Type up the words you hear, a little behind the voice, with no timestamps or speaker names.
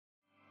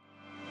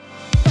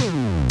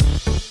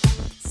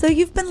So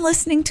you've been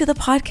listening to the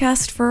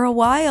podcast for a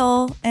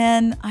while,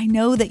 and I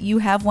know that you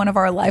have one of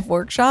our live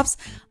workshops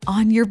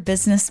on your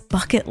business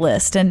bucket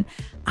list. And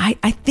I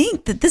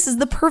think that this is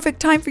the perfect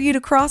time for you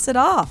to cross it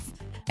off.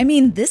 I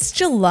mean, this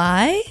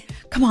July,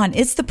 come on,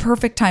 it's the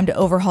perfect time to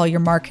overhaul your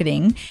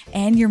marketing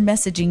and your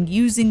messaging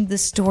using the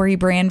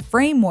StoryBrand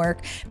framework,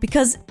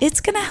 because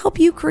it's going to help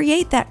you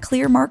create that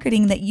clear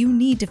marketing that you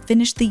need to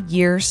finish the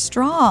year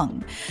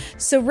strong.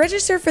 So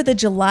register for the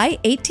July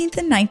 18th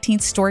and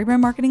 19th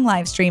StoryBrand Marketing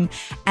Livestream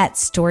at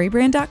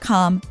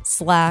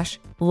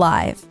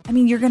storybrand.com/live. I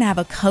mean, you're going to have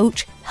a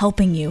coach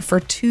helping you for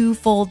 2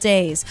 full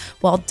days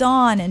while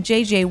Dawn and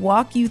JJ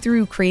walk you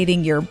through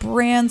creating your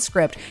brand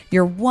script,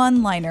 your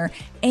one-liner,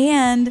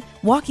 and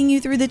walking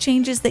you through the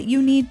changes that you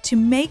need to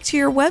make to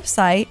your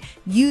website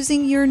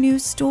using your new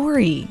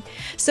story.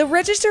 So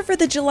register for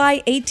the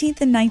July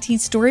 18th and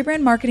 19th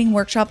StoryBrand Marketing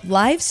Workshop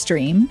live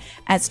stream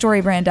at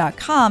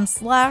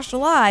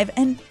storybrand.com/live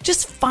and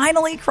just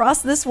finally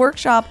cross this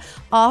workshop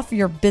off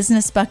your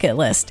business bucket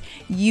list.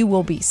 You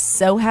will be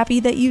so happy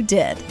that you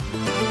did.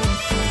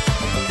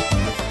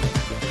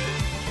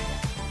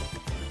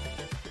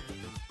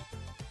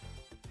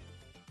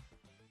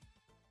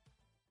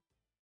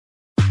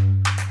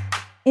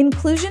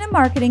 Inclusion in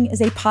Marketing is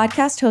a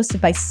podcast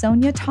hosted by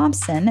Sonia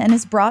Thompson and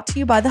is brought to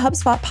you by the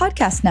HubSpot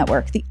Podcast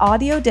Network, the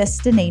audio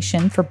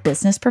destination for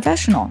business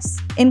professionals.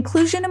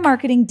 Inclusion in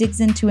Marketing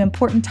digs into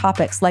important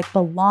topics like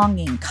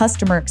belonging,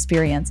 customer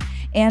experience,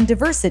 and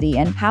diversity,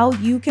 and how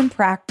you can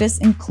practice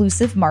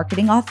inclusive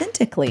marketing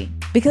authentically.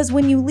 Because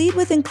when you lead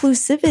with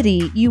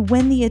inclusivity, you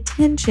win the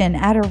attention,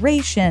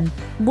 adoration,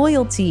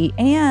 loyalty,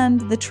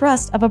 and the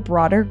trust of a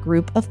broader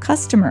group of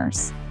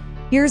customers.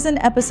 Here's an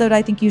episode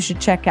I think you should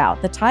check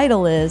out. The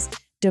title is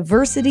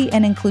Diversity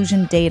and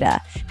Inclusion Data,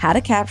 How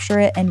to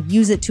Capture It and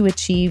Use It to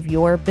Achieve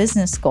Your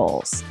Business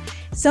Goals.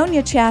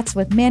 Sonia chats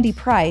with Mandy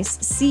Price,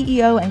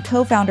 CEO and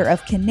co-founder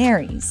of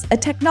Canaries, a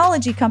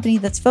technology company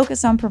that's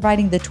focused on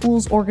providing the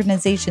tools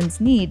organizations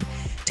need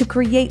to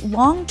create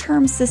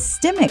long-term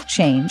systemic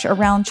change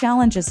around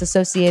challenges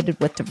associated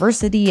with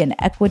diversity and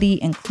equity,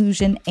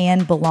 inclusion,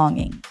 and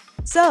belonging.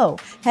 So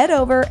head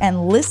over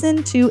and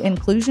listen to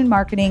Inclusion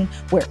Marketing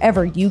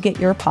wherever you get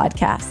your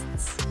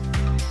podcasts.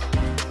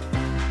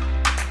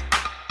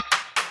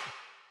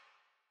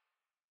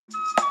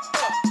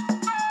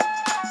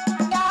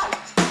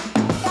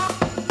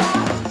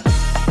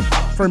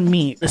 For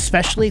me,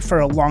 especially for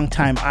a long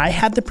time, I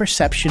had the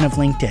perception of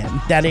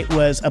LinkedIn that it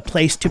was a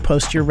place to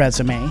post your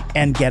resume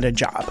and get a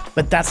job.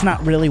 But that's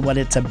not really what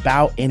it's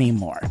about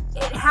anymore.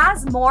 It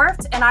has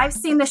morphed, and I've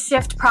seen the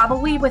shift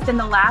probably within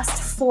the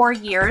last 4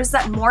 years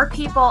that more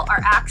people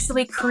are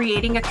actually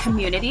creating a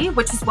community,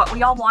 which is what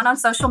we all want on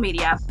social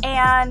media.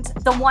 And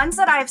the ones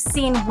that I've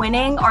seen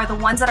winning are the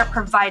ones that are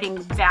providing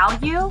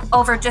value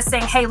over just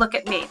saying, hey, look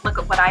at me, look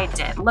at what I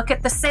did, look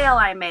at the sale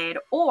I made,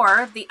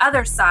 or the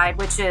other side,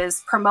 which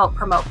is promote,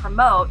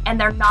 and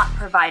they're not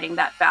providing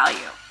that value.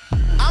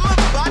 I'm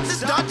about to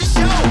start the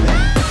show.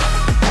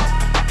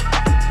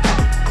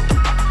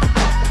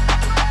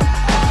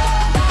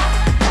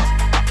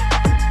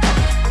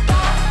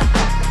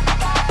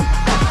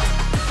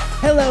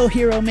 Hello,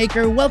 Hero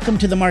Maker. Welcome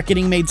to the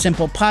Marketing Made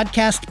Simple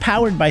podcast,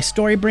 powered by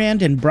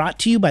StoryBrand and brought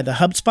to you by the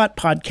HubSpot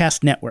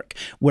Podcast Network,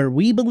 where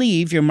we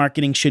believe your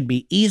marketing should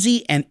be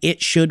easy and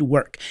it should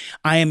work.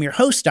 I am your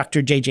host,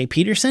 Dr. JJ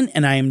Peterson,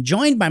 and I am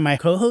joined by my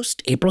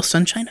co-host, April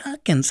Sunshine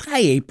Hawkins. Hi,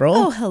 April.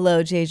 Oh,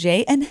 hello,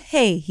 JJ. And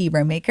hey,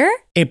 Hero Maker.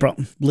 April,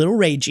 little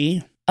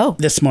ragey. Oh,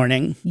 this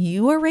morning.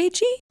 You are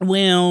ragey?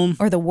 Well,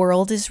 or the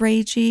world is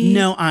ragey?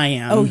 No, I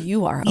am. Oh,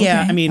 you are. Okay.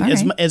 Yeah, I mean, right.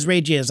 as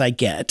ragey as I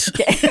get.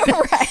 Okay.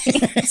 Right.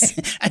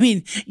 I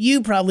mean,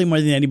 you probably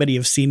more than anybody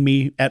have seen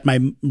me at my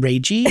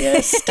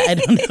ragiest. I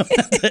don't know.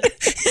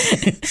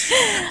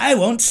 I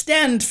won't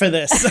stand for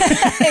this.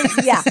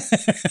 Yeah.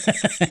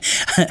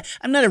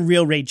 I'm not a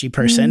real ragey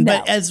person, No.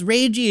 but as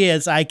ragey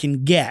as I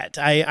can get,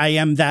 I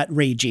am that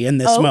ragey in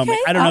this moment.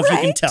 I don't know if you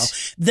can tell.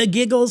 The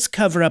giggles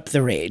cover up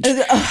the rage.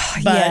 But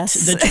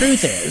yes. The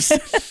truth is,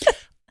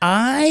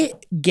 I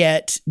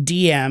get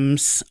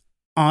DMs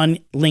on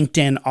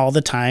LinkedIn all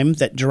the time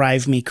that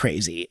drive me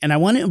crazy. And I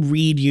want to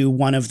read you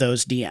one of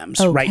those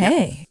DMs right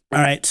now.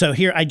 All right. So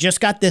here, I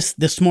just got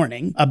this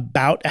morning,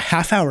 about a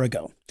half hour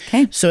ago.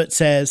 Okay. So it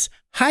says,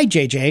 "Hi,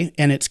 JJ,"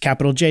 and it's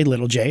capital J,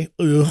 little j.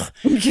 Ugh.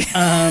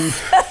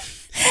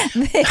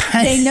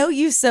 They know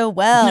you so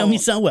well. Know me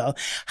so well.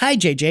 "Hi,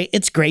 JJ.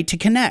 It's great to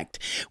connect.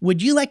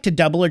 Would you like to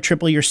double or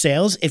triple your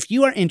sales? If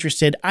you are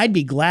interested, I'd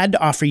be glad to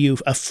offer you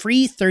a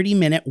free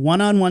 30-minute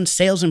one-on-one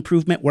sales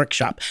improvement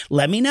workshop.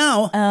 Let me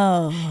know."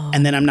 Oh.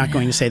 And then I'm not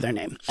going to say their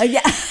name.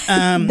 Yeah.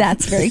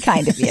 That's very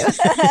kind of you.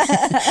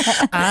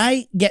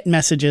 I get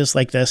messages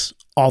like this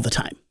all the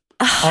time.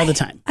 All the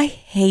time. I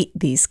hate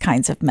these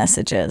kinds of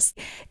messages.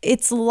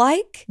 It's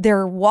like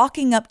they're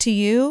walking up to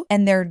you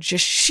and they're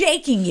just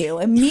shaking you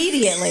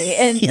immediately.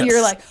 And Yes.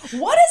 you're like,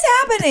 what is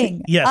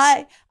happening?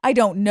 Yes. I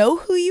don't know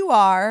who you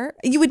are.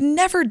 You would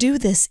never do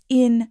this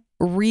in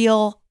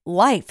real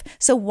life.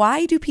 So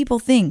why do people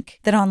think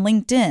that on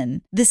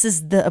LinkedIn, this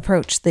is the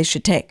approach they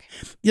should take?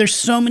 There's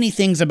so many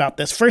things about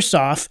this. First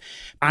off,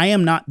 I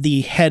am not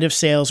the head of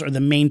sales or the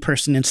main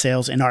person in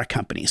sales in our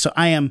company. So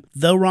I am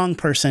the wrong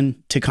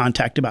person to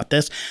contact about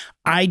this.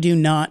 I do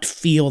not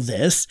feel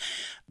this.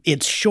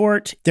 It's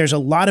short. There's a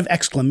lot of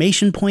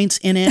exclamation points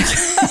in it.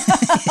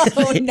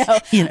 Oh, no.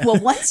 Well,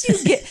 once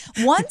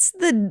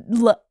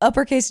the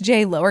uppercase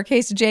J,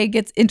 lowercase j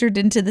gets entered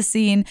into the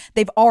scene,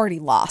 they've already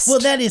lost. Well,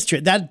 that is true.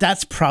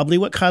 That's probably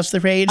what caused the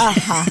rage.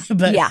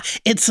 But yeah.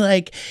 It's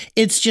like,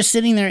 it's just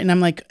sitting there and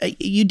I'm like,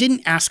 you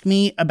didn't ask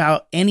me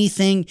about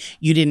anything.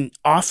 You didn't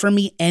offer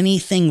me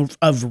anything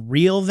of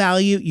real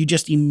value. You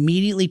just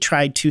immediately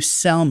tried to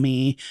sell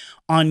me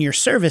on your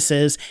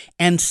services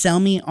and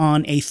sell me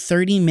on a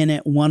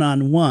 30-minute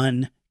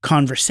one-on-one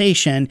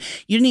conversation.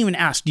 You didn't even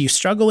ask, do you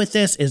struggle with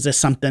this? Is this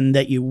something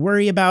that you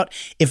worry about?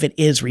 If it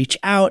is, reach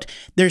out.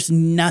 There's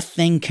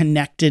nothing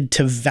connected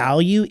to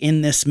value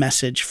in this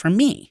message for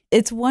me.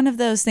 It's one of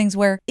those things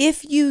where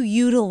if you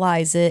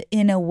utilize it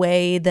in a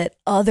way that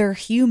other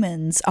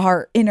humans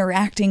are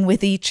interacting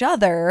with each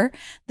other,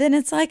 then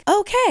it's like,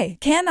 okay,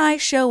 can I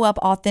show up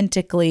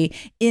authentically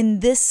in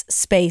this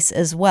space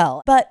as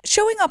well? But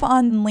showing up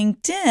on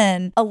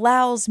LinkedIn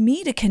allows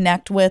me to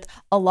connect with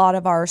a lot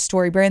of our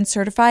StoryBrand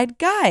certified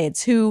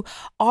guides who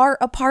are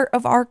a part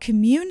of our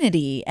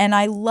community. And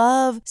I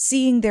love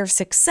seeing their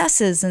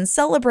successes and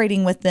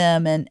celebrating with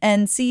them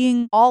and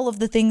seeing all of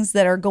the things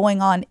that are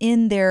going on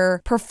in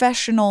their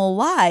professional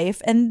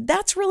life. And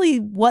that's really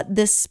what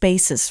this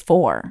space is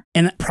for.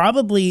 And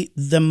probably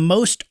the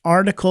most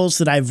articles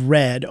that I've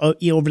read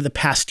over the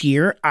past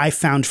year, I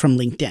found from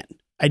LinkedIn.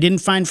 I didn't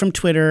find from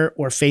Twitter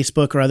or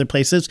Facebook or other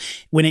places.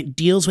 When it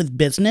deals with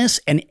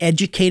business and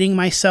educating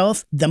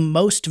myself, the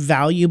most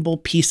valuable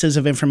pieces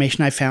of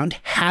information I found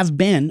have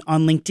been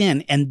on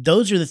LinkedIn. And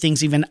those are the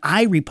things even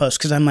I repost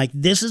because I'm like,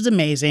 this is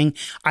amazing.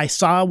 I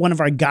saw one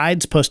of our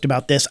guides post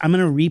about this. I'm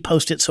going to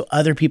repost it so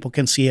other people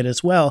can see it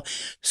as well.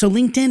 So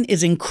LinkedIn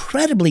is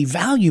incredibly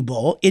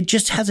valuable. It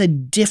just has a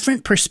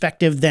different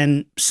perspective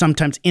than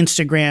sometimes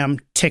Instagram,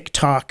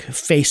 TikTok,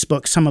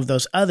 Facebook, some of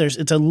those others.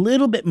 It's a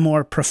little bit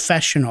more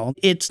professional.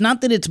 It's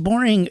not that it's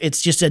boring.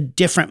 It's just a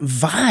different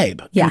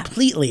vibe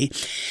completely.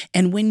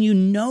 And when you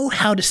know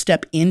how to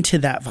step into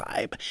that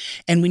vibe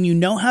and when you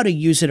know how to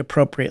use it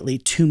appropriately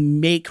to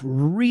make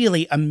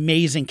really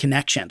amazing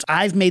connections,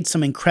 I've made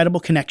some incredible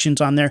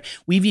connections on there.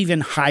 We've even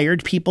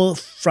hired people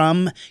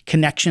from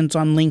connections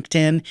on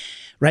LinkedIn,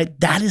 right?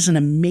 That is an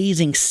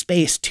amazing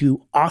space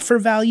to offer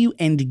value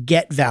and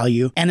get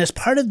value. And as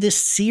part of this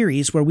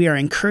series where we are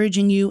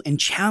encouraging you and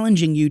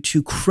challenging you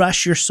to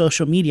crush your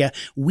social media,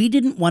 we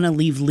didn't want to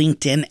leave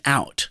LinkedIn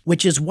out,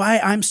 which is why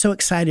I'm so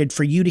excited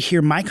for you to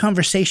hear my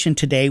conversation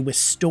today with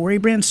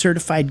StoryBrand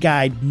certified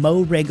guide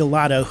Mo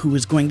Regalado, who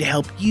is going to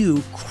help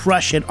you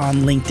crush it on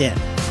LinkedIn.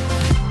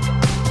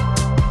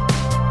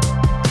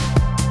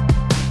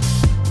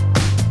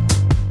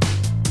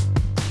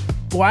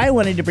 Why I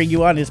wanted to bring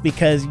you on is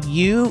because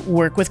you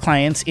work with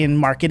clients in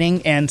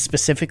marketing and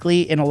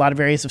specifically in a lot of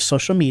areas of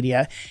social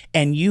media,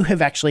 and you have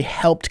actually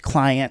helped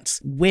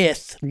clients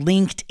with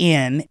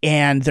LinkedIn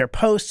and their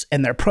posts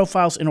and their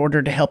profiles in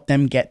order to help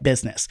them get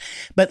business.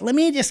 But let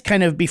me just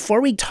kind of,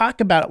 before we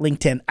talk about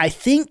LinkedIn, I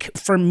think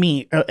for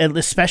me,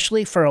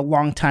 especially for a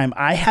long time,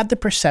 I had the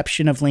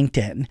perception of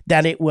LinkedIn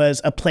that it was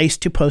a place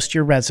to post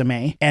your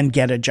resume and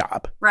get a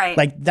job. Right.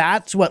 Like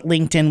that's what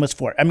LinkedIn was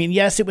for. I mean,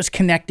 yes, it was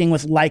connecting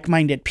with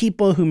like-minded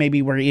people who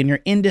maybe were in your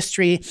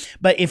industry,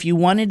 but if you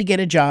wanted to get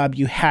a job,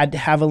 you had to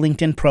have a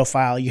LinkedIn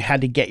profile. You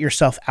had to get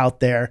yourself out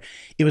there.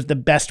 It was the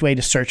best way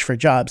to search for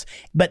jobs.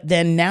 But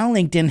then now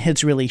LinkedIn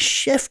has really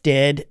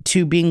shifted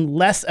to being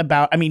less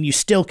about, I mean, you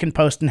still can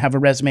post and have a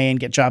resume and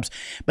get jobs,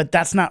 but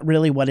that's not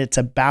really what it's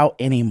about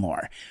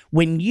anymore.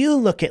 When you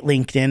look at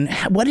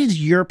LinkedIn, what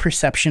is your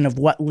perception of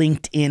what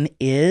LinkedIn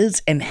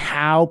is and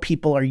how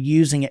people are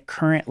using it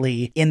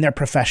currently in their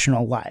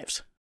professional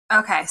lives?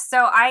 Okay, so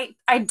I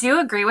do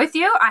agree with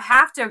you. I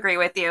have to agree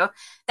with you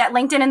that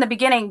LinkedIn in the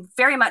beginning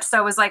very much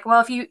so was like,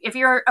 well, if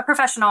you're a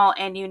professional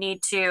and you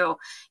need to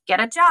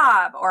get a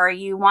job or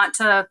you want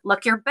to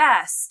look your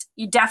best,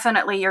 you're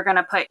going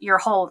to put your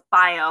whole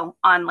bio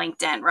on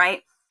LinkedIn,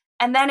 right?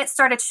 And then it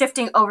started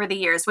shifting over the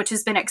years, which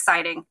has been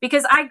exciting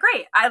because I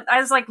agree. I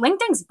was like,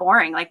 LinkedIn's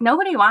boring. Like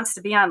nobody wants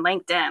to be on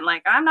LinkedIn.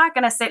 Like I'm not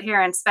going to sit here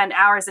and spend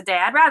hours a day.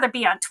 I'd rather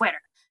be on Twitter.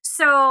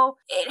 So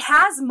it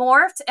has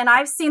morphed, and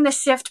I've seen the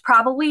shift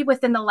probably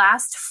within the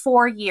last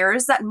 4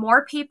 years that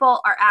more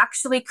people are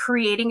actually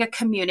creating a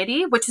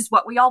community, which is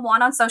what we all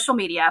want on social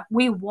media.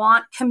 We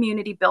want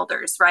community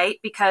builders, right?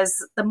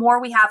 Because the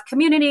more we have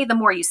community, the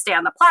more you stay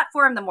on the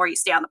platform,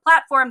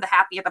 the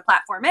happier the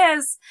platform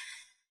is.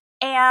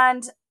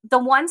 And the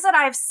ones that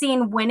I've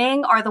seen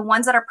winning are the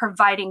ones that are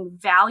providing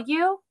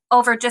value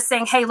over just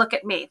saying, hey, look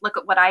at me, look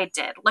at what I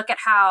did, look at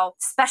how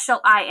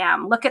special I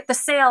am, look at the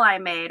sale I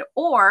made,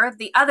 or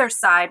the other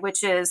side,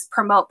 which is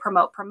promote,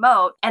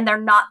 and they're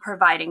not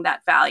providing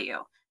that value.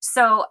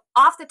 So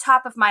off the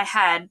top of my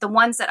head, the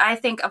ones that I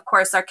think, of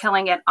course, are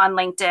killing it on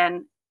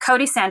LinkedIn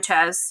Cody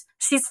Sanchez.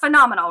 She's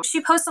phenomenal. She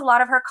posts a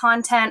lot of her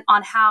content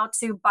on how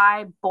to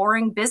buy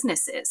boring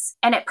businesses,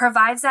 and it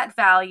provides that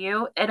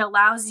value. It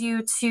allows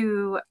you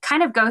to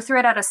kind of go through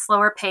it at a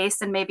slower pace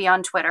than maybe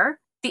on Twitter.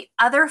 The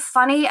other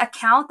funny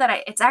account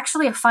it's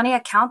actually a funny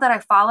account that I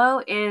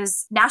follow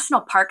is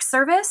National Park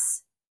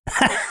Service.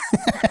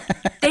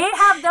 They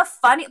have the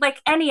funny,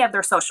 like any of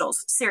their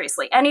socials,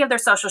 seriously, any of their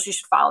socials, you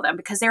should follow them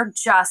because they're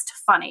just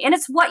funny. And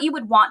it's what you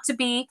would want to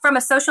be from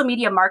a social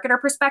media marketer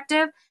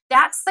perspective.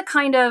 That's the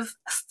kind of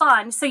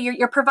fun. So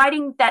you're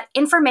providing that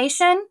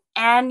information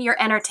and you're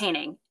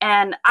entertaining.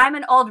 And I'm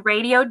an old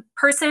radio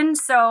person,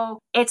 so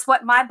it's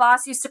what my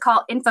boss used to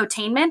call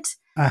infotainment.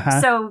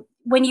 So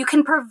when you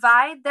can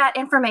provide that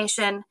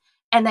information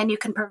and then you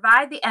can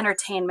provide the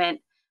entertainment,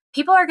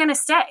 people are going to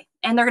stay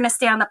and they're going to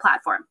stay on the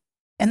platform.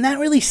 And that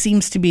really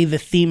seems to be the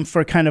theme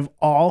for kind of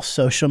all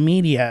social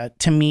media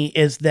to me,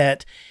 is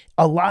that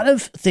a lot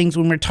of things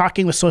when we're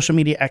talking with social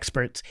media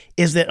experts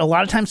is that a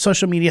lot of times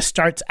social media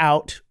starts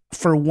out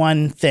for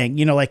one thing,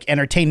 like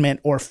entertainment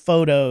or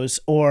photos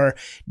or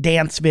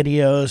dance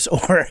videos,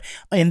 or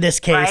in this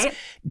case,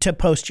 to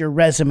post your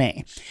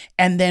resume.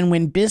 And then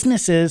when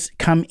businesses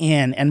come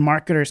in and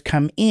marketers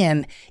come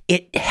in,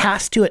 it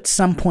has to at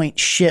some point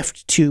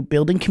shift to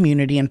building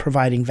community and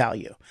providing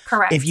value.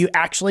 Correct. If you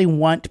actually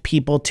want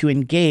people to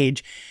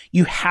engage,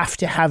 you have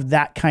to have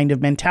that kind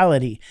of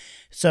mentality.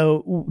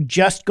 So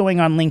just going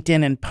on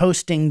LinkedIn and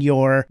posting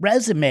your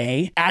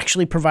resume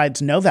actually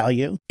provides no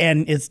value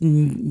and is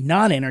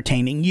not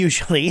entertaining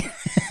usually.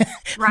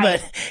 Right.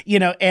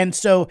 But, and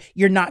so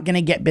you're not going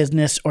to get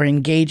business or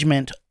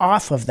engagement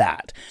off of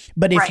that.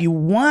 But if you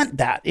want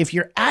that, if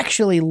you're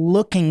actually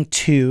looking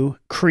to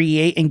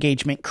create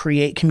engagement,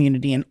 create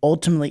community, and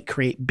ultimately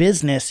create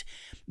business,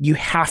 you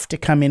have to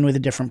come in with a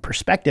different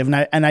perspective.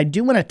 And I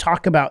do want to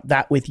talk about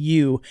that with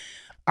you.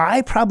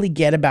 I probably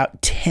get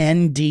about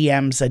 10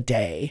 DMs a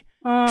day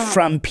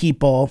from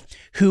people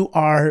who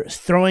are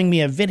throwing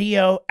me a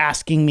video,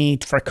 asking me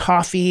for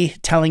coffee,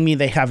 telling me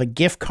they have a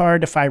gift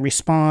card if I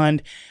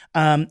respond,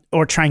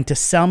 or trying to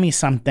sell me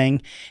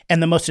something.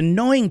 And the most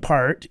annoying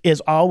part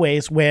is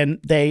always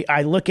when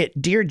I look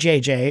at Dear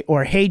JJ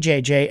or Hey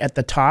JJ at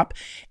the top,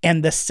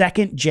 and the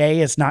second J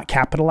is not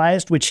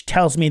capitalized, which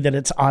tells me that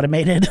it's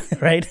automated,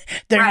 right?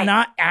 They're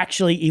not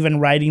actually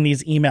even writing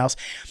these emails.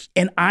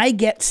 And I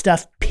get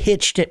stuff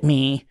pitched at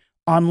me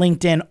on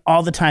LinkedIn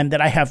all the time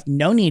that I have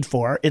no need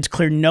for. It's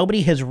clear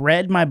nobody has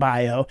read my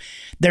bio.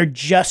 They're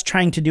just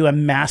trying to do a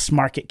mass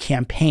market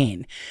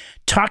campaign.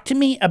 Talk to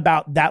me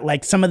about that,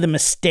 like some of the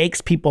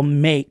mistakes people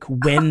make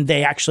when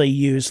they actually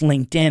use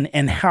LinkedIn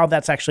and how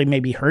that's actually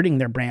maybe hurting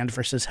their brand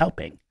versus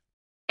helping.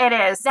 It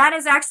is. That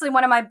is actually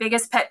one of my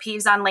biggest pet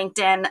peeves on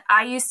LinkedIn.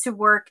 I used to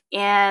work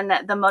in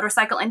the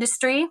motorcycle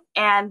industry,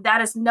 and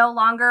that is no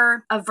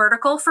longer a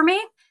vertical for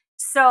me.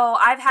 So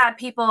I've had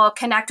people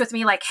connect with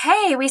me like,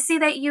 hey, we see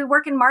that you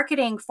work in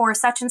marketing for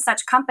such and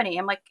such company.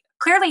 I'm like,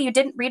 clearly you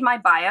didn't read my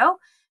bio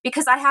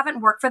because I haven't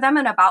worked for them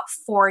in about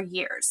 4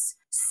 years.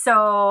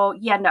 So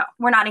yeah, no,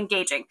 we're not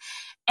engaging.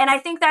 And I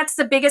think that's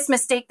the biggest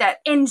mistake that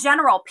in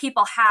general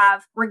people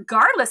have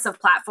regardless of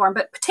platform,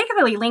 but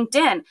particularly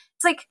LinkedIn.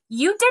 It's like,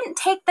 you didn't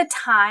take the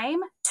time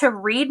to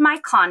read my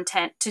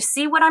content, to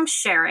see what I'm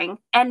sharing.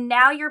 And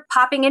now you're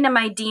popping into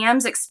my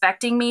DMs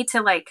expecting me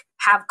to like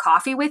have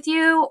coffee with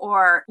you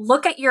or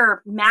look at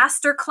your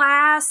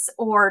masterclass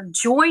or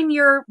join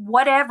your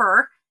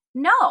whatever.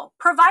 No,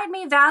 provide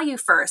me value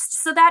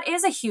first. So that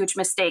is a huge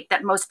mistake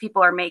that most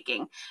people are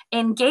making.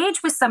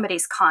 Engage with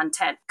somebody's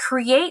content,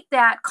 create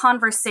that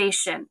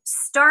conversation,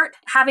 start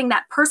having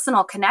that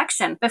personal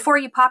connection before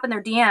you pop in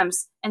their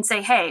DMs and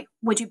say, hey,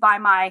 would you buy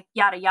my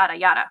yada, yada,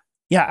 yada?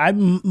 Yeah,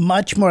 I'm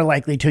much more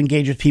likely to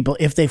engage with people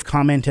if they've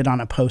commented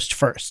on a post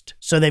first.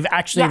 So they've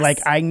actually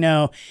I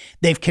know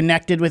they've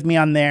connected with me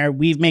on there.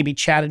 We've maybe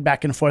chatted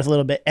back and forth a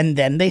little bit, and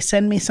then they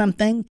send me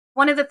something.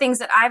 One of the things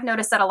that I've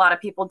noticed that a lot of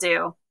people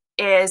do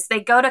is they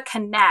go to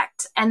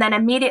connect, and then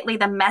immediately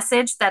the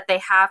message that they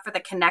have for the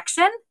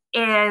connection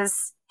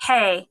is,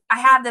 hey, I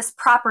have this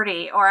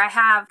property, or I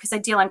have, because I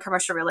deal in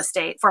commercial real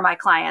estate for my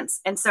clients.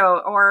 And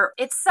so, or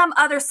it's some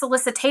other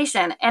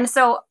solicitation. And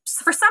so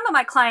for some of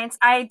my clients,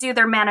 I do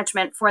their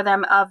management for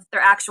them of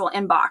their actual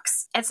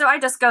inbox. And so I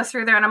just go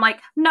through there and I'm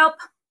like, nope,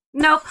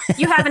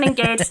 you haven't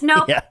engaged.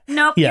 Nope,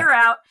 you're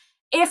out.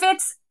 If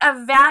it's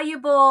a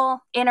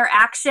valuable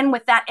interaction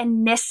with that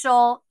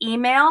initial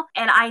email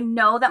and I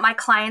know that my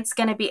client's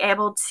going to be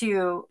able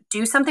to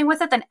do something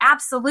with it, then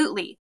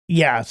absolutely.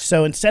 Yeah.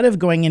 So instead of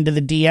going into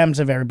the DMs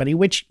of everybody,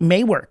 which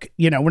may work,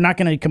 we're not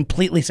going to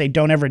completely say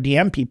don't ever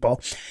DM people,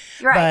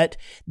 but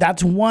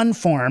that's one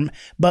form.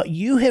 But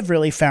you have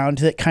really found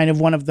that kind of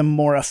one of the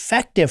more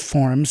effective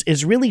forms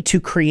is really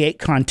to create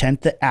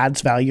content that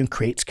adds value and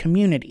creates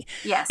community.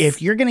 Yes.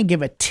 If you're going to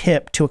give a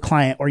tip to a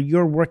client or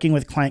you're working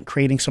with a client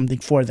creating something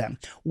for them,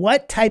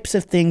 what types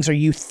of things are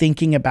you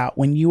thinking about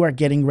when you are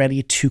getting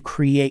ready to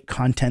create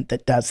content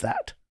that does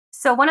that?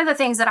 So one of the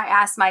things that I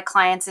ask my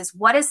clients is,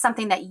 what is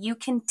something that you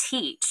can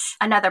teach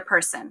another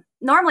person?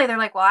 Normally they're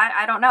like, well,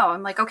 I don't know.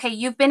 I'm like, okay,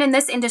 you've been in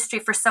this industry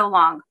for so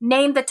long.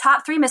 Name the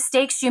top 3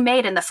 mistakes you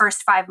made in the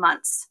first 5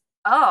 months.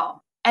 Oh,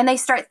 and they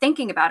start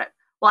thinking about it.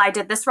 Well, I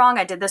did this wrong,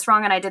 and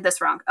I did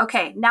this wrong.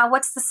 Okay, now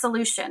what's the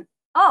solution?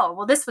 Oh,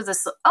 well, this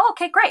was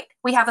okay, great.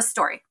 We have a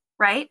story,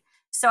 right?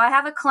 So I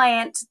have a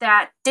client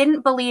that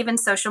didn't believe in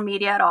social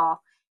media at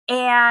all.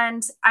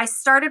 And I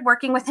started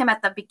working with him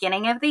at the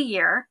beginning of the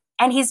year.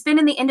 And he's been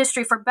in the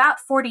industry for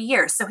about 40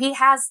 years. So he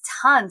has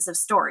tons of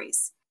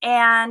stories.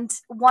 And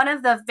one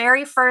of the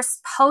very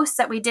first posts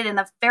that we did in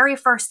the very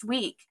first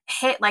week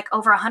hit like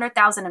over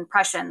 100,000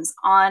 impressions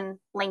on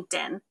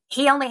LinkedIn.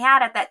 He only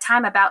had at that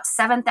time about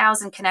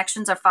 7,000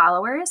 connections or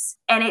followers.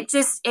 And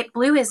it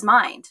blew his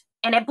mind.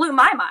 And it blew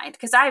my mind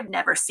because I've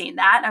never seen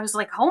that. I was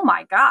like, oh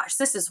my gosh,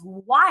 this is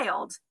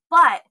wild.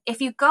 But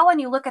if you go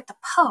and you look at the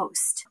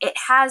post, it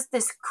has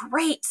this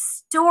great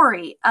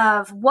story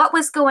of what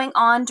was going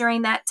on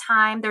during that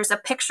time. There's a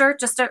picture,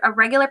 just a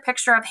regular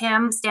picture of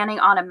him standing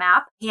on a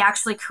map. He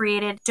actually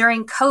created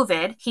during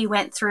COVID. He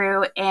went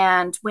through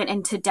and went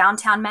into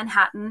downtown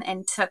Manhattan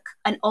and took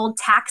an old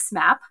tax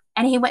map.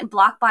 And he went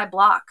block by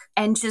block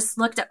and just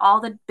looked at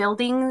all the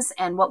buildings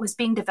and what was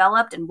being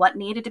developed and what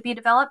needed to be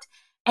developed.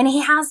 And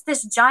he has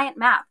this giant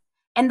map.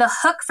 And the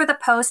hook for the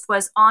post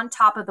was on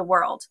top of the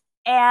world.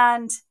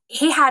 And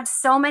he had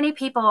so many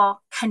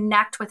people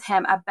connect with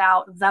him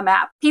about the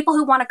map, people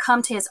who want to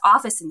come to his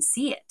office and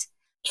see it.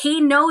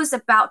 He knows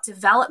about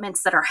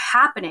developments that are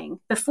happening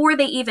before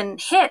they even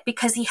hit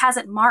because he has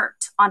it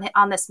marked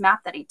on this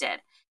map that he did.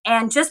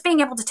 And just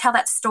being able to tell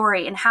that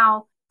story and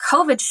how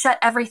COVID shut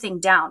everything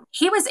down.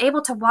 He was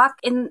able to walk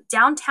in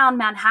downtown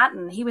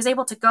Manhattan. He was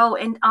able to go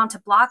onto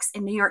blocks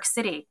in New York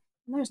City.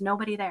 And there's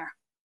nobody there.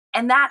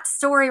 And that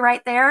story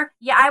right there,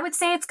 yeah, I would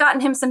say it's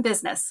gotten him some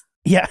business.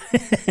 Yeah,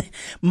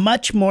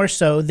 much more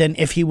so than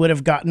if he would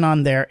have gotten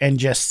on there and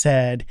just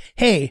said,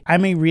 hey,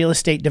 I'm a real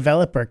estate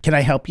developer. Can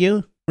I help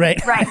you?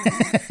 Right.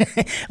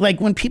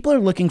 Like when people are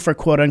looking for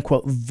quote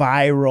unquote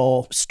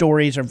viral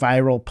stories or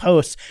viral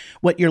posts,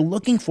 what you're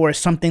looking for is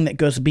something that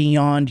goes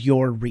beyond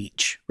your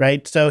reach,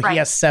 right? So he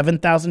has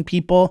 7,000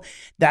 people.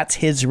 That's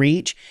his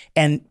reach.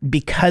 And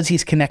because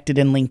he's connected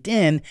in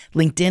LinkedIn,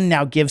 LinkedIn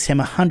now gives him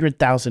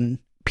 100,000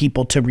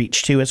 people to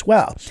reach to as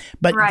well.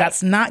 But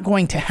that's not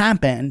going to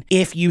happen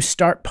if you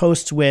start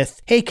posts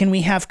with, hey, can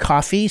we have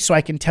coffee so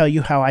I can tell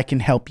you how I can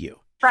help you?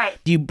 Right.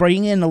 You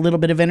bring in a little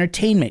bit of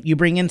entertainment. You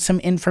bring in some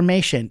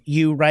information.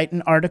 You write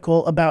an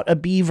article about a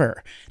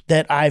beaver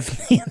that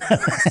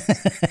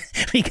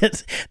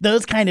because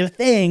those kind of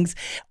things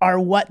are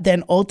what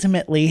then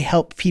ultimately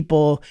help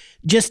people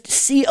just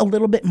see a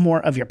little bit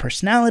more of your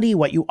personality,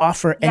 what you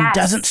offer, and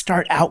doesn't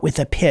start out with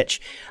a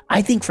pitch.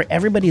 I think for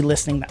everybody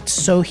listening, that's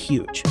so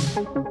huge.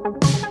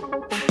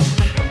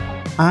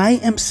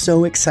 I am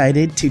so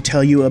excited to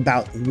tell you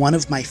about one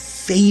of my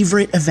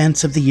favorite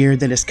events of the year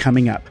that is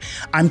coming up.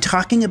 I'm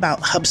talking about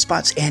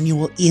HubSpot's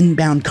annual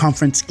Inbound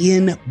conference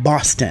in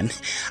Boston.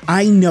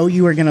 I know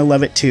you are going to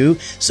love it too,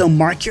 so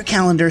mark your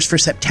calendars for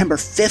September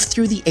 5th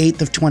through the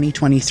 8th of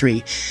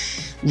 2023.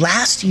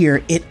 Last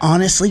year, it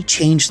honestly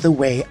changed the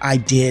way I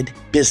did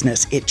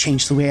business. It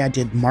changed the way I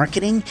did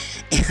marketing.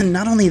 And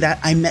not only that,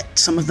 I met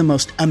some of the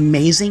most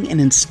amazing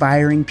and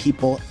inspiring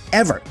people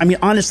ever. I mean,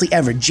 honestly,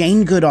 ever.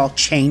 Jane Goodall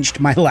changed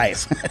my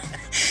life.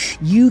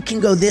 You can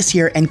go this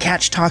year and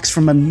catch talks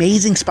from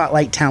amazing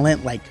spotlight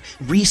talent like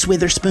Reese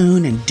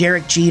Witherspoon and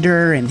Derek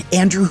Jeter and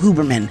Andrew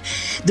Huberman.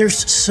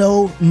 There's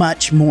so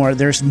much more.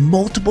 There's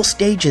multiple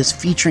stages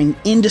featuring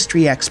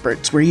industry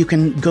experts where you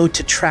can go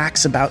to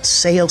tracks about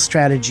sales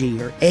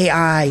strategy or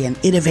AI and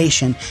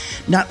innovation.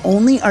 Not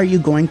only are you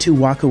going to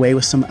walk away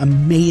with some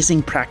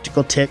amazing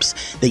practical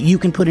tips that you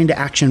can put into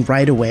action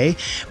right away,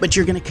 but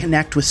you're going to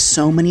connect with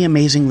so many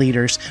amazing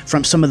leaders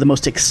from some of the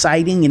most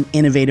exciting and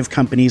innovative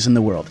companies in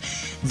the world.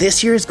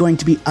 This year is going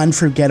to be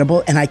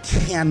unforgettable, and I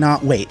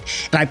cannot wait.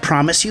 And I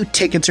promise you,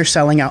 tickets are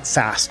selling out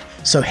fast.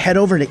 So head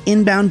over to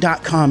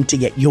inbound.com to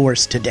get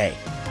yours today.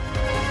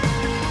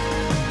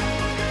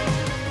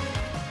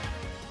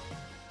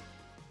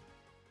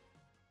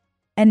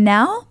 And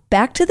now,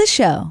 back to the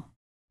show.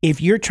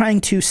 If you're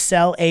trying to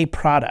sell a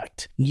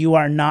product, you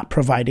are not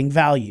providing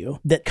value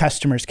that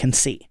customers can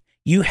see.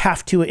 You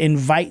have to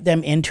invite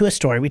them into a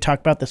story. We talk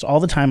about this all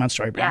the time on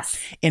StoryBrand. Yes.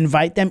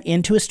 Invite them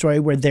into a story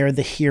where they're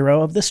the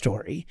hero of the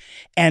story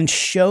and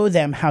show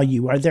them how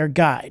you are their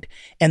guide.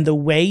 And the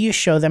way you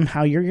show them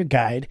how you're your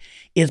guide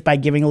is by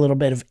giving a little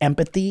bit of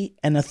empathy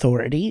and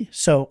authority.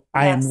 So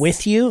I am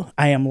with you,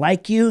 I am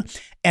like you,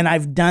 and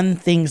I've done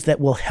things that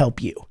will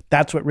help you.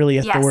 That's what really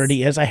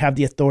authority is. I have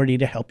the authority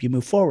to help you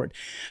move forward.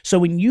 So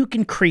when you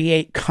can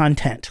create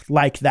content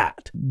like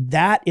that,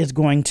 that is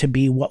going to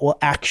be what will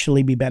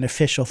actually be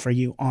beneficial for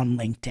you on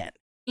LinkedIn.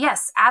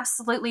 Yes,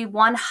 absolutely.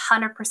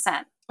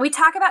 100%. We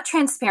talk about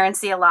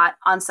transparency a lot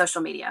on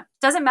social media.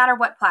 Doesn't matter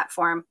what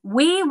platform.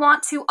 We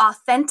want to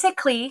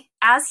authentically,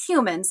 as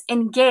humans,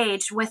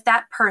 engage with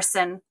that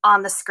person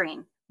on the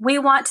screen. We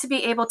want to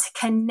be able to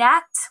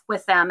connect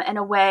with them in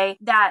a way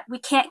that we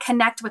can't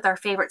connect with our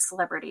favorite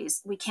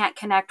celebrities. We can't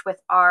connect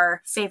with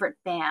our favorite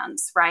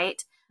bands,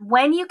 right?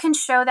 When you can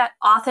show that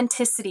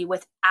authenticity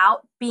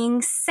without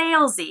being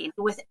salesy,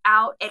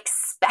 without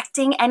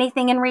expecting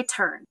anything in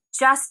return,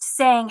 just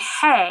saying,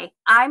 hey,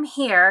 I'm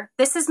here.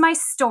 This is my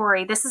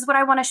story. This is what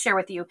I want to share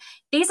with you.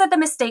 These are the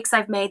mistakes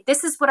I've made.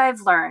 This is what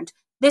I've learned.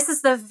 This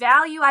is the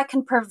value I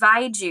can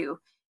provide you.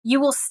 You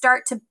will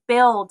start to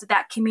build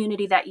that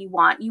community that you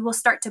want. You will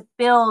start to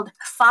build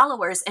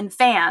followers and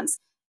fans.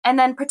 And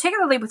then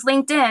particularly with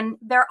LinkedIn,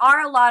 there are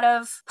a lot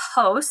of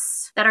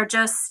posts that are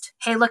just,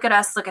 hey, look at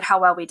us. Look at how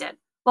well we did.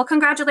 Well,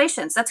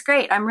 congratulations. That's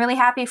great. I'm really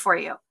happy for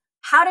you.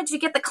 How did you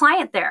get the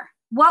client there?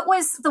 What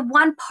was the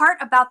one part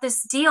about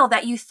this deal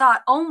that you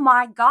thought, oh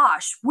my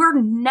gosh,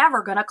 we're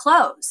never going to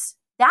close?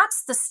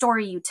 That's the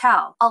story you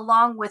tell,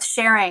 along with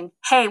sharing,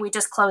 hey, we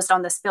just closed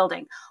on this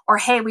building, or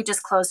hey, we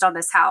just closed on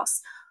this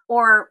house,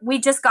 or we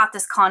just got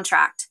this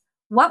contract.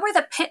 What were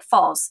the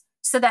pitfalls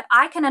so that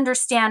I can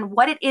understand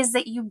what it is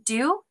that you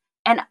do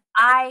and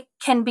I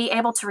can be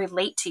able to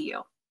relate to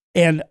you?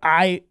 And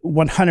I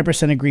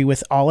 100% agree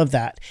with all of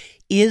that.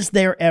 Is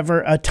there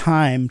ever a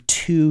time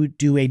to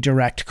do a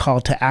direct call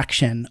to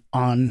action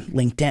on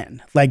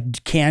LinkedIn?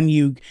 Like, can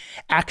you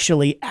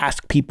actually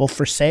ask people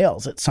for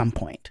sales at some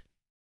point?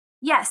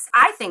 Yes,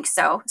 I think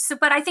so.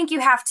 But I think you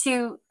have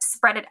to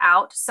spread it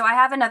out. So I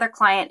have another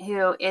client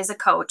who is a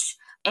coach,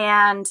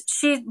 and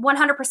she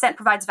 100%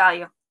 provides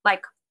value,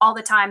 like all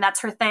the time.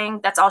 That's her thing.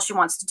 That's all she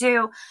wants to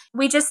do.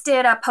 We just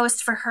did a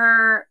post for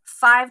her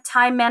 5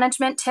 time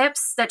management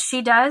tips that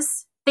she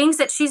does, things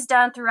that she's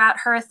done throughout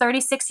her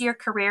 36-year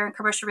career in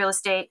commercial real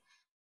estate.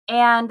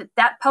 And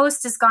that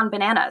post has gone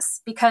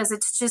bananas because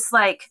it's just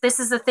like, this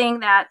is the thing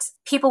that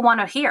people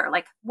want to hear.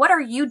 Like, what are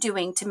you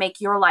doing to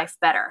make your life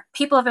better?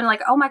 People have been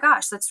like, oh my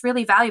gosh, that's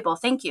really valuable.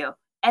 Thank you.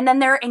 And then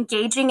they're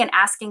engaging and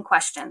asking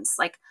questions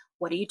like,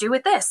 what do you do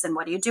with this? And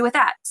what do you do with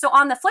that? So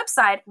on the flip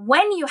side,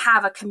 when you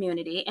have a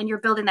community and you're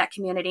building that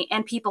community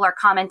and people are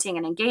commenting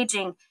and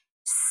engaging,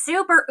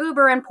 super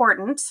uber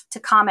important to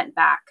comment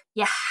back.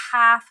 You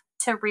have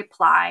to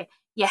reply.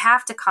 You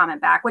have to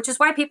comment back, which is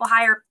why people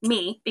hire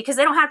me, because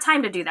they don't have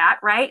time to do that,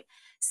 right?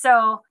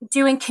 So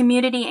doing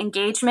community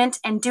engagement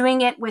and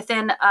doing it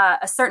within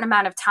a certain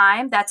amount of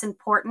time, that's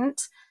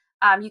important.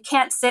 You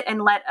can't sit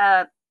and let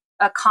a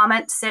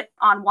comment sit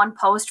on one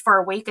post for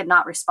a week and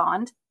not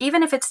respond.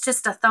 Even if it's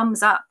just a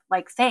thumbs up,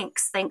 like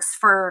thanks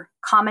for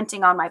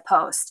commenting on my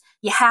post.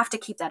 You have to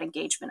keep that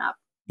engagement up.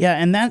 Yeah,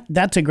 and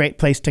that's a great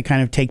place to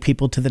kind of take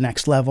people to the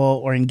next level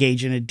or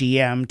engage in a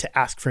DM to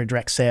ask for a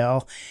direct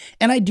sale.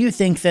 And I do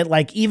think that,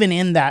 like, even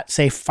in that,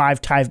 say,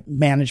 5 time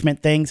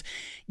management things,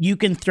 you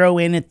can throw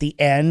in at the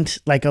end,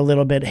 like a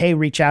little bit, hey,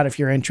 reach out if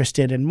you're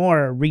interested in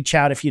more, or reach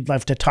out if you'd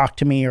love to talk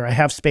to me, or I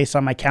have space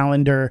on my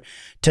calendar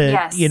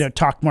to,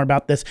 talk more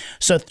about this.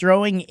 So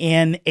throwing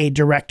in a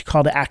direct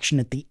call to action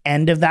at the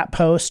end of that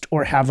post,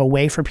 or have a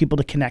way for people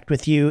to connect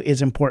with you,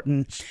 is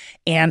important.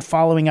 And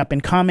following up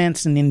in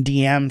comments and in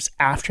DMs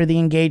after the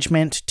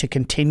engagement to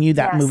continue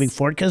that moving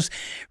forward. Because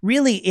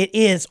really it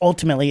is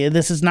ultimately,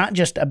 this is not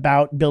just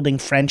about building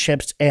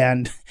friendships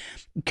and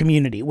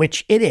community,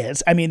 which it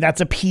is. I mean,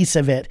 that's a piece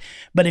of it.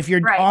 But if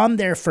you're on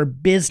there for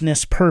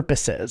business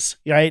purposes,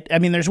 right? I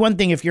mean, there's one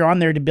thing if you're on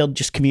there to build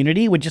just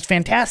community, which is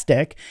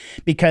fantastic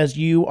because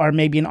you are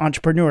maybe an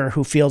entrepreneur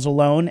who feels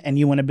alone and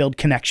you want to build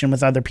connection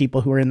with other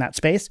people who are in that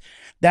space.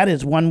 That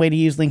is one way to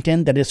use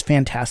LinkedIn. That is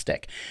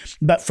fantastic.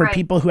 But for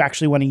people who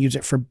actually want to use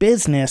it for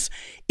business,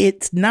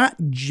 it's not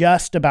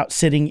just about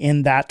sitting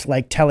in that,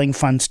 like, telling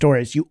fun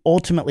stories. You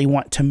ultimately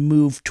want to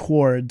move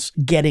towards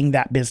getting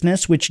that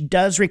business, which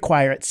does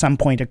require at some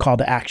point a call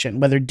to action,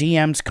 whether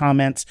DMs,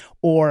 comments,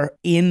 or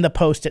in the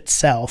post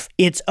itself.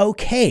 It's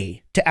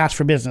okay to ask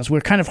for business.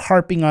 We're kind of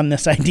harping on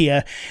this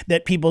idea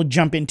that people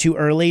jump in too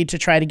early to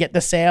try to get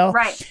the sale.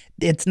 Right.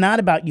 It's not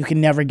about you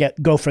can never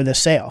go for the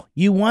sale.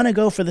 You want to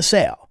go for the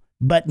sale,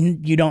 but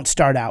you don't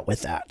start out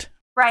with that.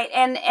 Right.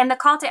 And the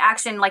call to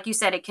action, like you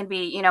said, it can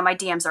be, my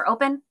DMs are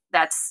open.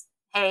 That's,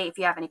 hey, if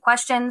you have any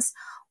questions,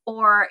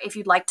 or if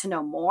you'd like to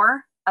know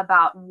more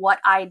about what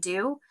I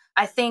do.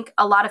 I think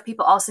a lot of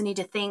people also need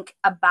to think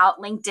about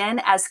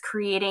LinkedIn as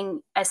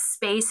creating a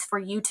space for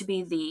you to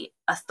be the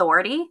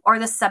authority or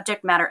the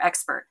subject matter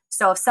expert.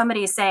 So if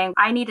somebody is saying,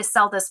 I need to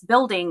sell this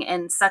building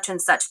in such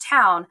and such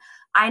town,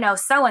 I know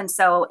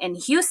so-and-so in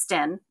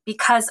Houston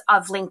because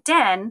of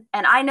LinkedIn,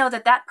 and I know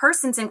that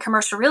person's in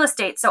commercial real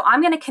estate. So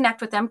I'm going to connect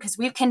with them because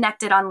we've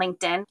connected on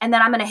LinkedIn, and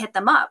then I'm going to hit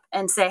them up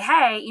and say,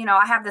 hey,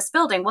 I have this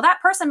building. Well,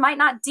 that person might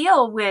not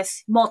deal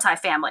with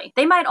multifamily.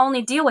 They might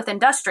only deal with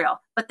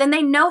industrial, but then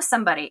they know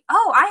somebody.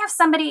 Oh, I have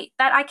somebody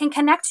that I can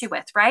connect you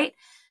with, right?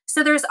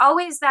 So there's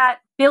always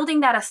that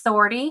building that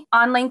authority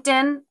on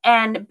LinkedIn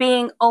and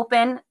being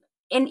open.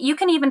 And you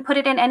can even put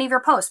it in any of your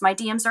posts. My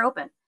DMs are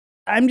open.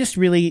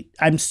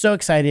 I'm so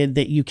excited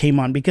that you came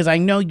on because I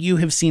know you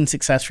have seen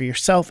success for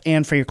yourself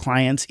and for your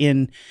clients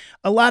in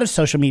a lot of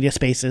social media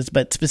spaces,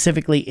 but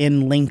specifically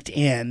in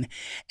LinkedIn.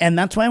 And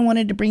that's why I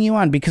wanted to bring you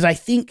on, because I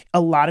think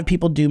a lot of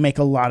people do make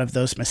a lot of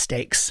those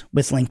mistakes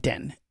with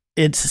LinkedIn.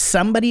 It's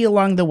somebody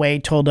along the way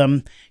told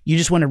them, you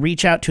just want to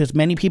reach out to as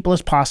many people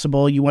as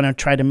possible. You want to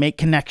try to make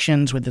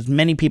connections with as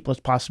many people as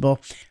possible.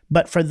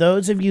 But for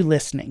those of you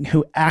listening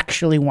who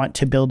actually want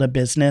to build a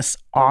business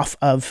off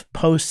of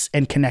posts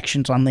and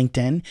connections on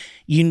LinkedIn,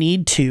 you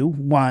need to,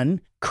 one,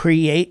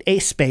 create a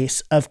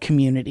space of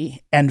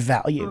community and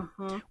value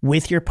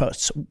with your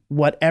posts,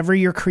 whatever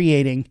you're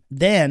creating.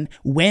 Then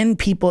when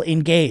people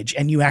engage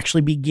and you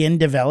actually begin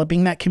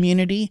developing that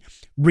community,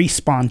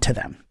 respond to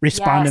them,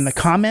 respond in the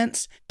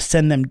comments,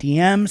 send them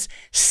DMs,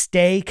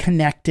 stay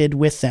connected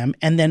with them,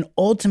 and then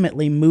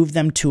ultimately move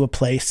them to a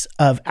place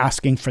of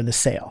asking for the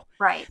sale.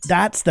 Right.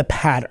 That's the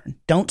pattern.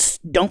 Don't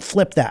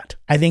flip that.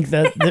 I think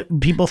the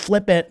people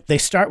flip it. They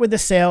start with the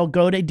sale,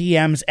 go to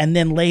DMs, and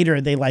then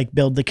later they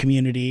build the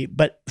community,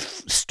 but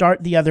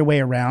start the other way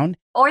around.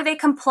 Or they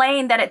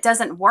complain that it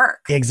doesn't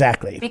work.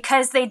 Exactly.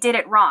 Because they did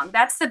it wrong.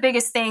 That's the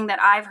biggest thing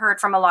that I've heard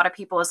from a lot of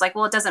people is like,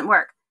 well, it doesn't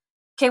work.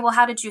 Okay, well,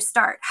 how did you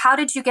start? How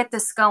did you get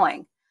this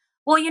going?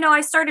 Well,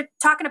 I started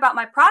talking about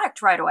my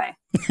product right away.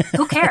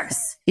 Who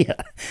cares?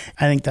 Yeah,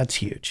 I think that's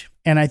huge.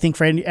 And I think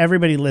for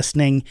everybody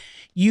listening,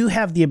 you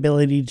have the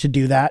ability to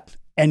do that.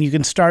 And you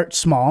can start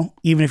small,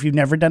 even if you've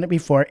never done it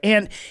before.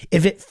 And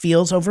if it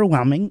feels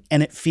overwhelming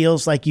and it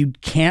feels like you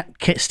can't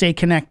stay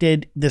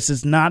connected, this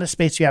is not a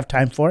space you have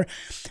time for.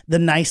 The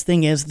nice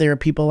thing is there are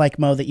people like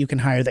Mo that you can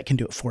hire that can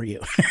do it for you.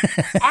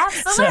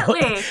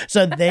 Absolutely.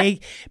 So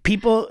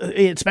people,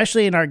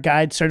 especially in our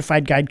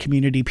certified guide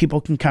community, people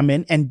can come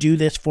in and do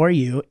this for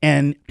you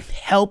and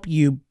help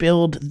you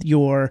build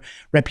your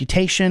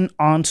reputation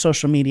on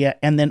social media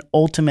and then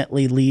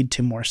ultimately lead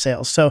to more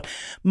sales. So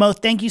Mo,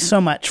 thank you so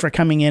much for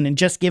coming in and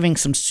just giving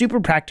some super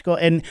practical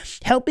and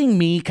helping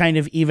me kind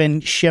of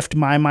even shift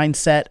my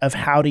mindset of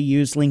how to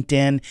use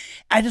LinkedIn.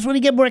 I just want to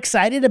get more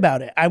excited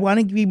about it. I want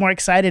to be more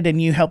excited, and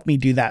you helped me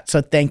do that.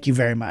 So thank you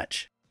very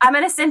much. I'm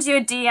going to send you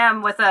a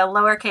DM with a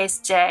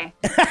lowercase j.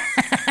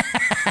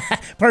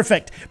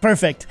 Perfect.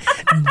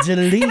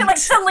 Delete.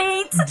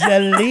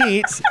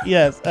 Delete.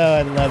 Yes. Oh,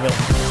 I love it.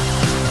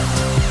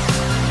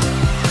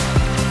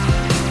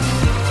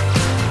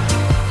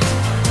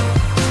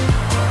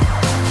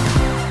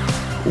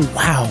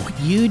 Wow,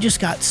 you just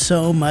got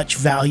so much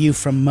value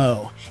from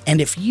Mo. And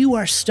if you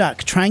are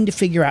stuck trying to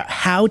figure out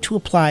how to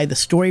apply the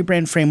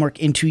StoryBrand framework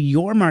into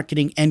your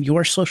marketing and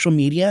your social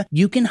media,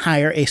 you can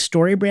hire a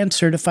StoryBrand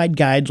certified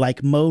guide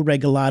like Mo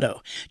Regalado.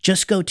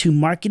 Just go to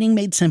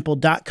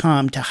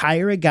marketingmadesimple.com to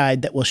hire a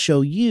guide that will show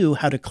you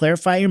how to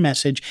clarify your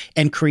message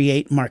and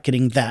create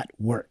marketing that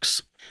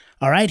works.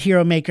 All right,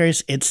 Hero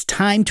Makers, it's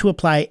time to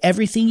apply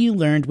everything you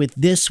learned with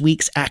this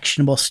week's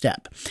actionable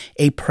step.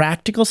 A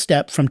practical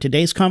step from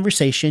today's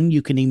conversation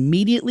you can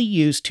immediately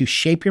use to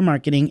shape your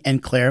marketing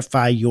and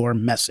clarify your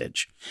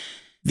message.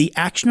 The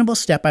actionable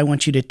step I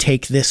want you to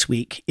take this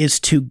week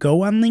is to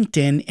go on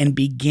LinkedIn and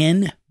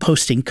begin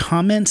posting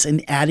comments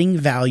and adding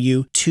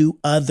value to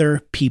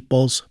other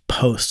people's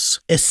posts.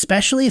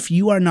 Especially if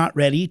you are not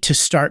ready to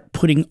start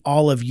putting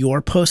all of your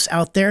posts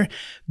out there,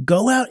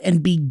 go out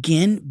and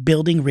begin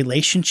building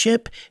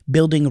relationship,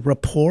 building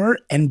rapport,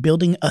 and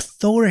building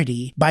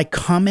authority by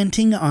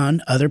commenting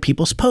on other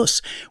people's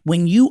posts.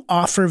 When you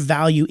offer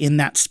value in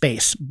that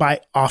space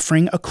by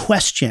offering a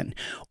question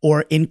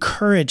or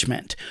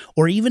encouragement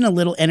or even a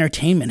little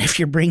entertainment, if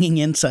you're bringing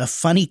in a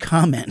funny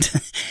comment,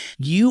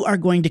 you are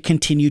going to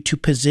continue to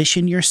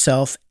position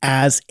yourself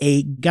as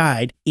a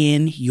guide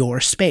in your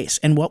space.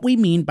 And what we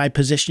mean by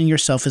positioning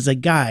yourself as a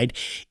guide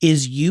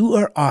is you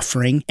are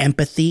offering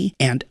empathy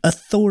and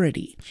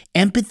authority.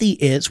 Empathy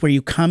is where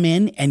you come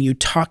in and you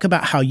talk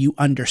about how you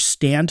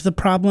understand the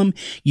problem,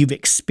 you've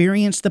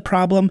experienced the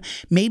problem,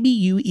 maybe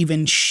you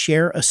even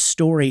share a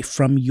story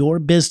from your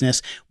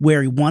business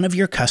where one of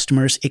your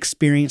customers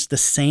experienced the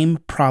same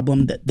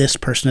problem that this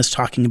person is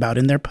talking about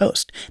in their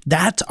post.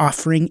 That's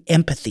offering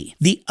empathy.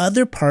 The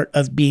other part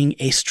of being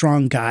a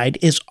strong guide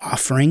is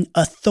offering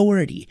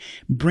authority.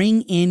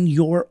 Bring in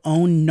your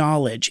own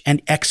knowledge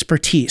and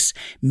expertise.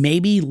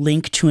 Maybe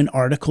link to an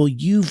article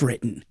you've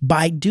written.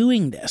 By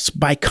doing this,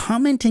 by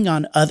commenting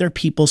on other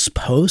people's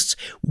posts,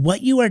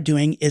 what you are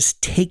doing is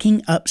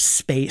taking up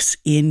space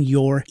in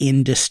your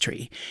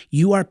industry.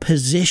 You are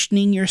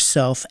positioning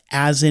yourself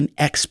as an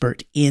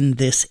expert in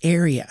this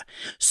area.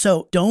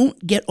 So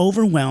don't get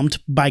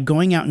overwhelmed by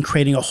going out and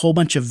creating a whole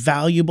bunch of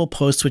valuable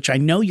posts, which I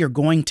know you're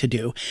going to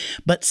do,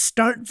 but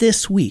start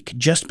this week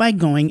just by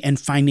going and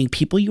finding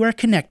people you are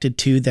connected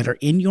to that are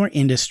in your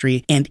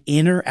industry and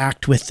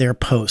interact with their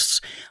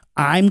posts.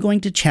 I'm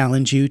going to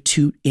challenge you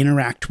to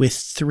interact with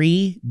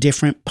 3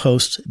 different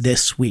posts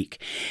this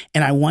week.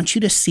 And I want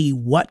you to see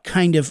what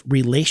kind of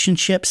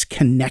relationships,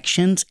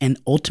 connections, and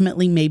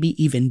ultimately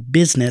maybe even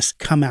business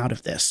come out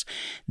of this.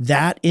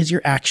 That is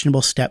your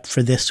actionable step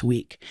for this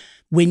week.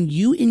 When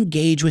you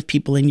engage with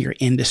people in your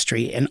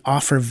industry and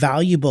offer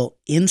valuable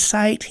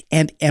insight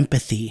and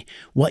empathy,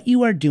 what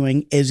you are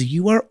doing is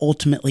you are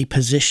ultimately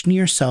positioning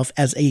yourself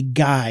as a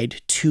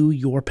guide to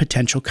your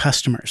potential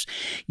customers.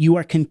 You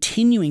are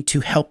continuing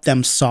to help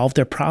them solve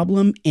their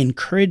problem,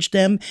 encourage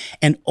them,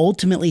 and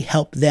ultimately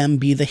help them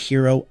be the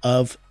hero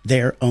of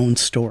their own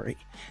story.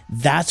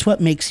 That's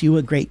what makes you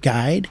a great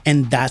guide,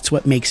 and that's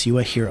what makes you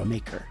a hero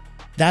maker.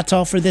 That's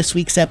all for this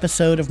week's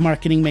episode of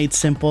Marketing Made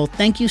Simple.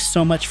 Thank you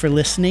so much for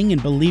listening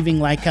and believing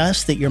like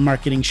us that your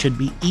marketing should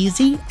be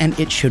easy and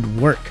it should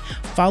work.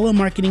 Follow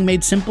Marketing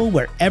Made Simple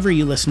wherever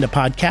you listen to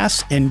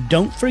podcasts, and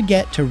don't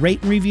forget to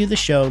rate and review the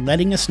show,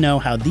 letting us know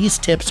how these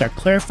tips are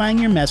clarifying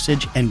your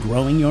message and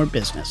growing your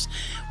business.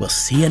 We'll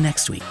see you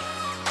next week.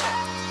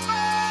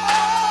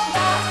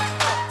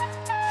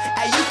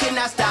 Hey, you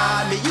cannot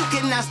stop me, you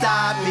cannot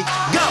stop me.